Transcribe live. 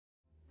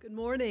Good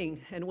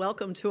morning and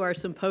welcome to our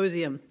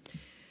symposium.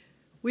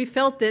 We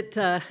felt that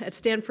at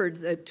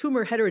Stanford, that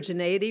tumor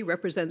heterogeneity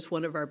represents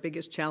one of our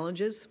biggest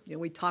challenges.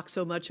 We talk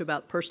so much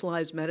about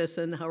personalized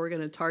medicine, how we're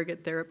going to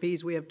target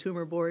therapies. We have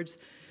tumor boards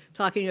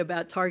talking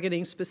about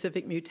targeting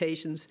specific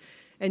mutations.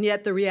 And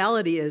yet the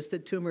reality is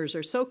that tumors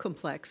are so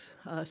complex,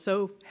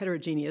 so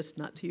heterogeneous,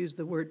 not to use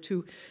the word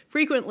too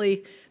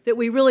frequently, that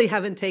we really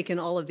haven't taken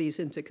all of these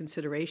into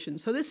consideration.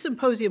 So this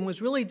symposium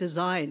was really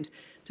designed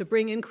to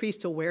bring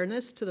increased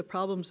awareness to the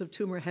problems of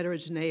tumor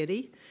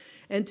heterogeneity.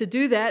 And to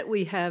do that,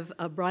 we have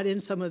brought in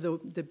some of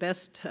the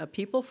best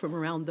people from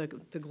around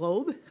the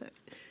globe.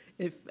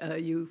 If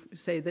you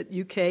say that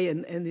UK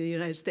and the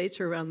United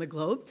States are around the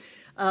globe.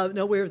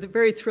 No, we're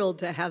very thrilled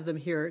to have them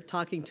here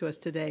talking to us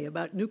today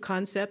about new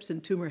concepts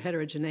in tumor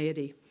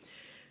heterogeneity.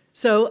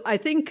 So I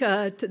think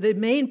the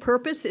main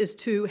purpose is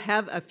to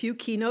have a few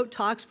keynote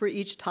talks for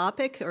each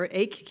topic, or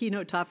a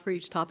keynote talk for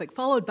each topic,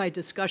 followed by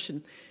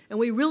discussion. And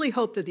we really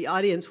hope that the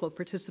audience will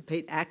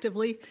participate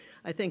actively.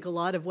 I think a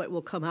lot of what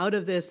will come out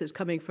of this is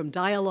coming from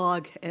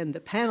dialogue, and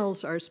the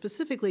panels are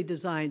specifically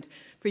designed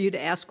for you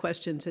to ask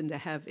questions and to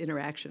have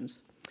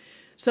interactions.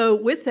 So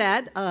with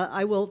that,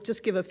 I will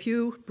just give a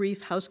few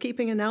brief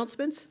housekeeping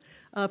announcements.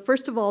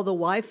 First of all, the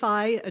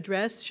Wi-Fi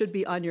address should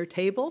be on your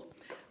table.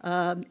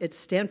 It's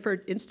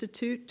Stanford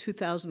Institute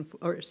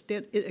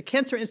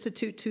Cancer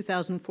Institute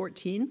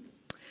 2014.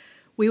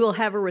 We will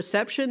have a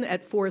reception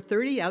at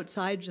 4:30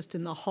 outside, just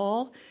in the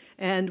hall,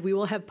 and we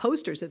will have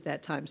posters at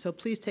that time. So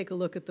please take a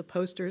look at the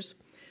posters.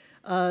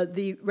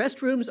 The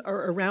restrooms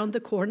are around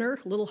the corner,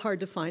 a little hard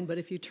to find, but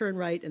if you turn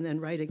right and then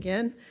right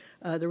again,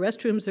 the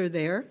restrooms are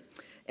there.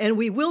 And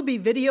we will be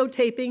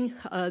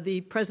videotaping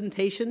the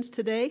presentations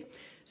today.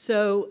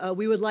 So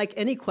we would like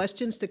any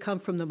questions to come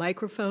from the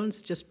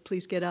microphones. Just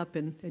please get up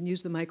and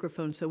use the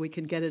microphone so we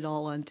can get it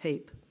all on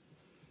tape.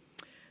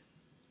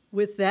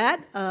 With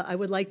that, I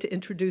would like to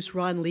introduce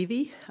Ron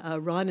Levy.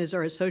 Ron is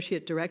our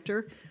Associate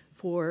Director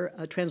for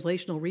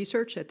Translational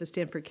Research at the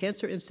Stanford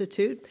Cancer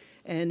Institute,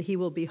 and he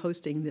will be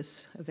hosting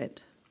this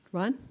event.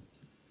 Ron?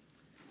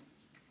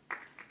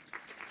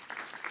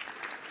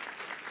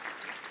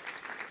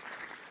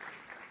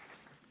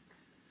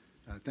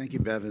 Thank you,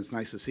 Bev. It's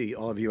nice to see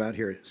all of you out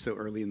here so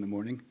early in the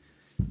morning.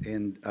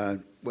 And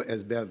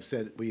as Bev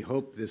said, we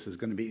hope this is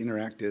going to be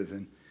interactive.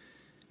 And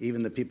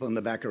even the people in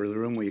the back of the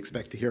room, we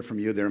expect to hear from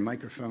you. There are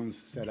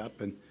microphones set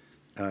up, and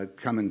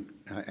come and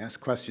ask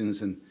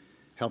questions and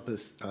help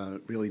us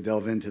really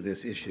delve into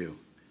this issue.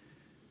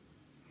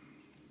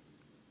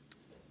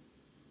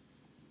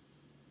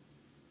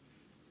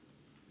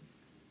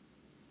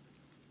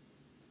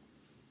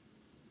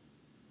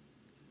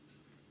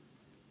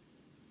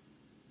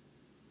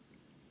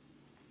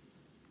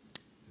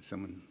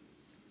 Someone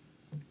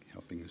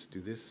helping us do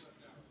this?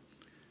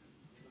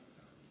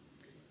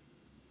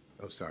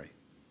 Oh, sorry.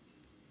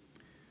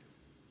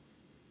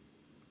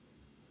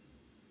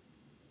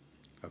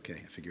 Okay,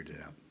 I figured it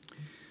out.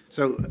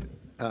 So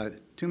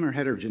tumor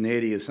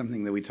heterogeneity is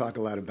something that we talk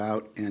a lot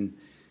about, and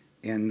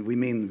we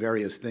mean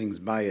various things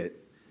by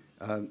it.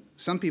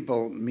 Some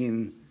people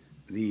mean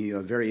the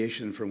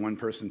variation from one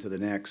person to the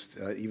next.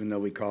 Even though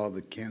we call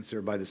the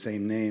cancer by the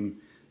same name,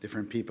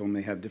 different people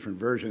may have different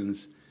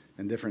versions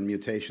and different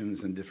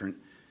mutations and different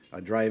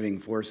driving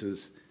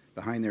forces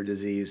behind their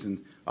disease.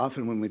 And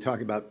often when we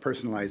talk about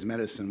personalized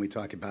medicine, we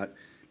talk about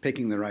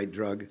picking the right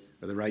drug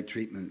or the right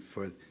treatment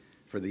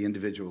for the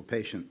individual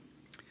patient.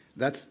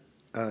 That's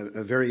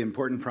a very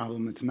important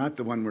problem. It's not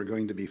the one we're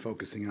going to be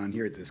focusing on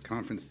here at this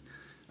conference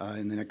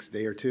in the next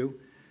day or two.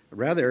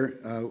 Rather,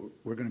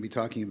 we're going to be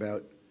talking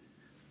about,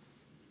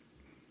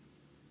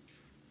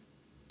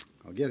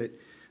 I'll get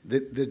it,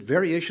 the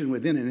variation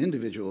within an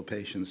individual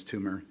patient's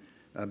tumor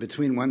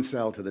between one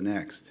cell to the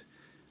next.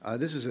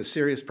 This is a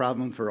serious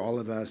problem for all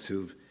of us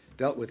who've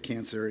dealt with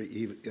cancer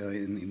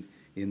in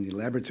the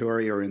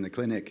laboratory or in the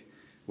clinic,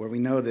 where we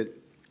know that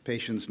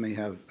patients may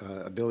have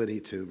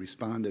ability to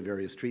respond to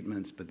various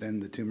treatments, but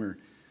then the tumor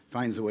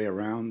finds a way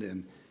around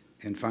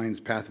and finds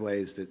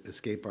pathways that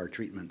escape our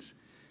treatments.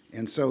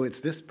 And so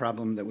it's this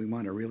problem that we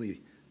want to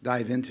really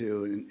dive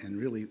into and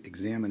really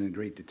examine in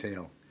great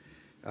detail.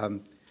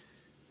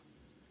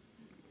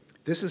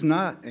 This is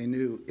not a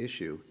new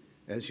issue.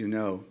 As you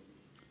know,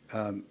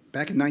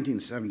 back in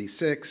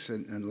 1976,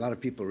 and a lot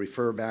of people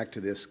refer back to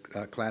this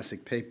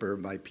classic paper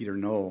by Peter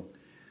Knoll,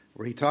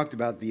 where he talked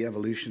about the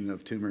evolution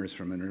of tumors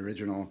from an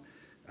original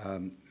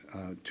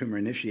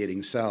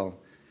tumor-initiating cell.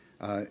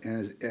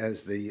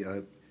 As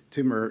the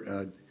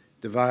tumor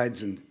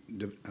divides and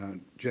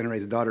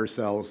generates daughter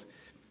cells,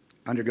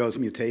 undergoes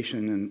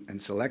mutation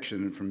and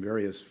selection from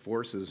various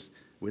forces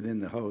within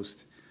the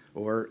host,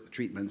 or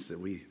treatments that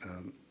we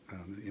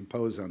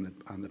impose on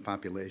the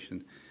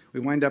population. We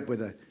wind up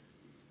with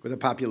a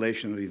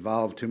population of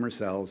evolved tumor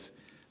cells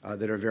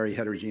that are very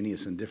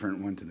heterogeneous and different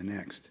one to the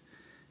next.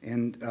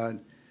 And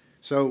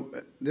so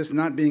this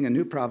not being a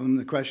new problem,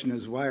 the question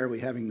is, why are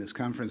we having this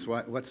conference?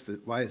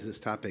 Why is this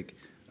topic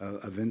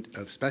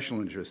of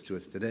special interest to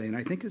us today? And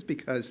I think it's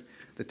because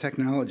the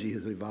technology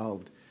has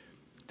evolved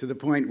to the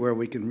point where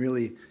we can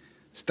really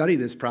study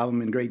this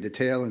problem in great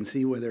detail and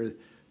see whether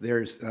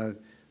there's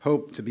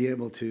hope to be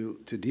able to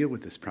deal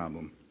with this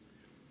problem.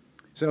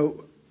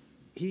 So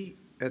he,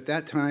 at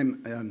that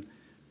time,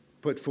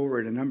 put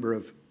forward a number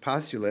of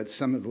postulates,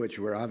 some of which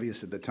were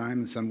obvious at the time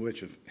and some of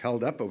which have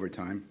held up over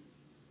time.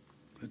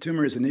 The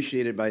tumor is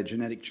initiated by a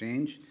genetic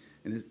change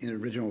in an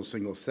original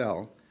single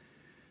cell.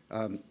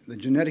 The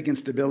genetic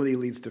instability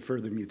leads to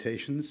further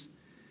mutations,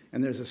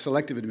 and there's a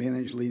selective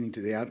advantage leading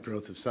to the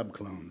outgrowth of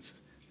subclones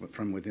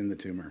from within the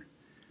tumor.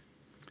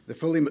 The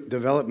fully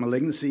developed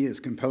malignancy is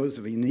composed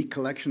of a unique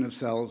collection of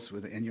cells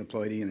with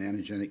aneuploidy and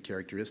antigenic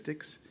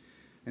characteristics,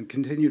 and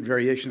continued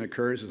variation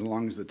occurs as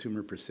long as the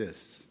tumor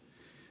persists.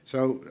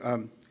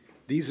 So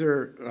these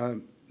are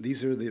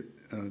the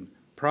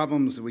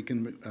problems that we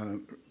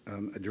can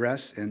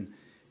address and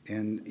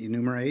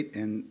enumerate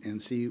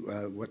and see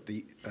what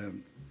the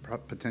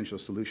potential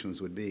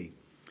solutions would be.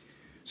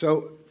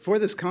 So for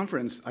this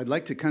conference, I'd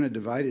like to kind of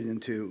divide it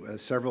into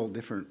several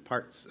different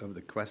parts of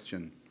the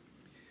question.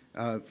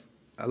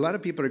 A lot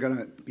of people are going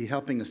to be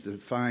helping us to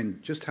define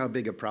just how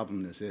big a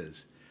problem this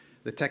is.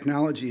 The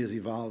technology has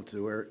evolved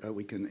to where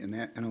we can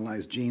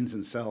analyze genes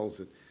and cells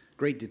at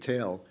great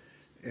detail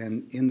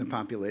and in the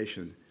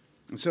population.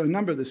 And so a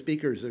number of the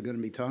speakers are going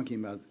to be talking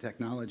about the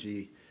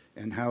technology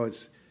and how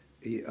it's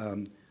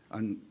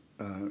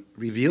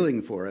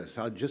revealing for us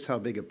just how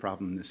big a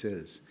problem this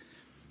is.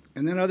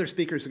 And then other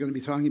speakers are going to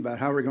be talking about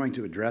how we're going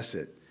to address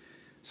it.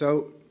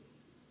 So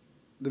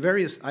the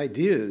various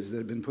ideas that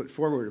have been put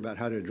forward about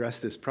how to address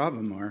this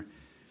problem are,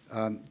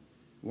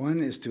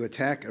 one is to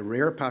attack a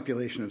rare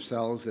population of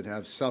cells that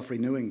have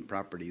self-renewing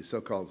properties,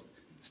 so-called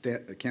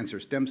cancer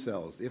stem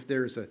cells. If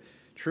there's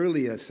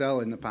truly a cell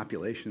in the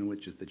population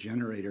which is the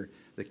generator,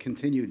 the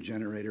continued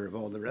generator of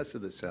all the rest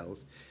of the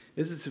cells,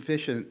 is it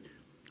sufficient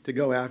to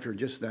go after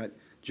just that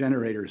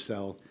generator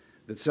cell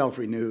that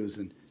self-renews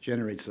and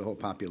generates the whole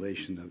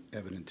population of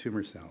evident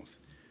tumor cells?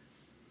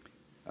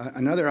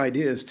 Another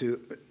idea is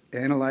to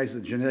analyze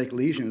the genetic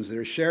lesions that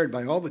are shared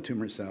by all the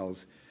tumor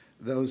cells,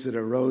 those that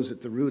arose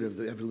at the root of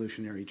the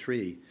evolutionary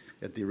tree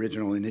at the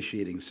original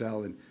initiating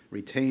cell and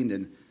retained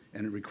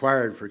and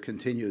required for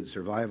continued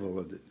survival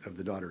of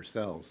the daughter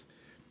cells.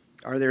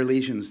 Are there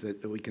lesions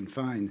that we can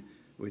find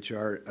which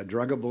are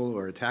druggable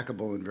or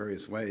attackable in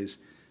various ways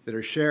that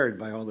are shared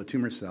by all the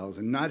tumor cells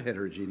and not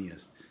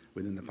heterogeneous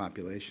within the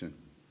population?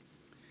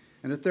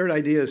 And a third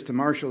idea is to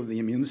marshal the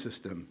immune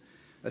system,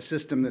 a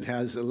system that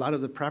has a lot of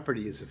the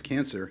properties of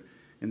cancer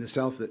in the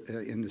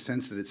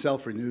sense that it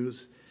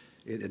self-renews,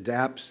 it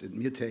adapts, it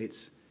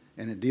mutates,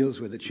 and it deals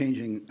with a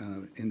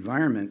changing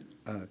environment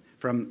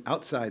from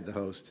outside the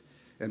host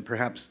and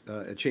perhaps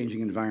a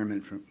changing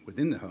environment from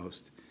within the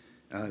host,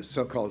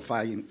 so-called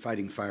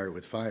fighting fire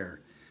with fire.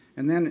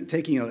 And then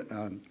taking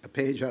a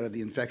page out of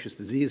the infectious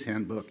disease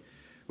handbook,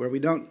 where we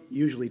don't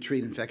usually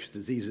treat infectious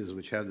diseases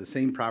which have the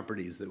same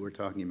properties that we're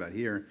talking about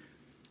here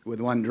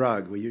with one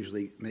drug. We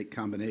usually make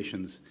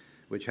combinations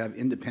which have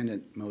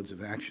independent modes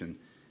of action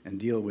and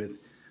deal with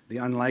the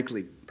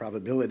unlikely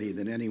probability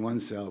that any one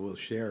cell will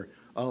share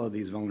all of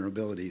these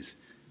vulnerabilities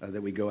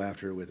that we go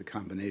after with the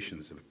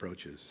combinations of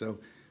approaches. So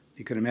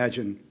you can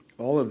imagine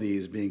all of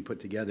these being put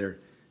together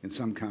in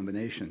some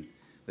combination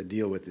that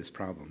deal with this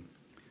problem.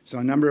 So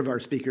a number of our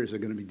speakers are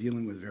going to be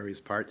dealing with various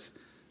parts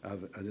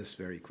of this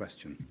very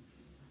question.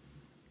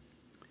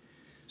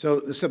 So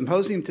the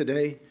symposium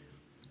today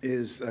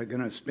is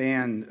going to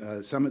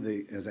span some of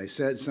the, as I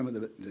said, some of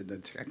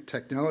the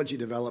technology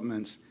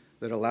developments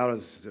that allow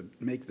us to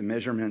make the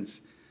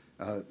measurements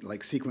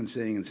like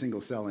sequencing and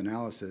single-cell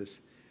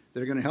analysis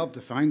that are going to help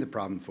define the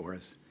problem for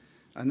us.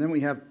 And then we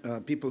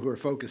have people who are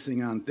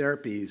focusing on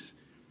therapies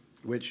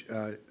which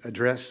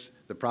address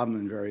the problem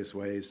in various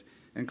ways.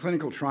 And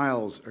clinical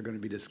trials are going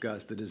to be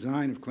discussed, the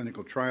design of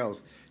clinical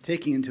trials,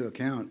 taking into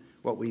account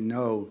what we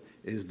know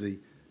is the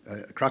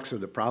crux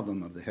of the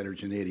problem, of the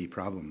heterogeneity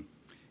problem,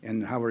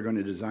 and how we're going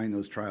to design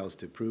those trials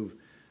to prove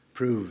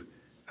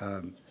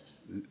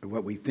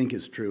what we think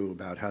is true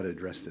about how to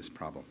address this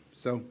problem.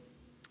 So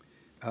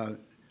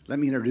let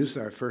me introduce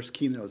our first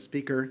keynote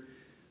speaker.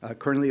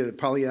 Cornelia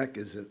Polyak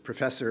is a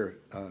professor,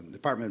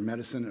 Department of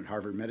Medicine at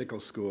Harvard Medical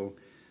School.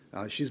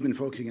 She's been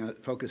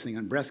focusing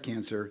on breast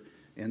cancer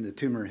and the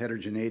tumor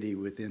heterogeneity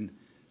within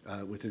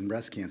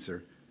breast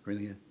cancer.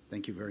 Cornelia,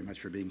 thank you very much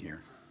for being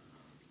here.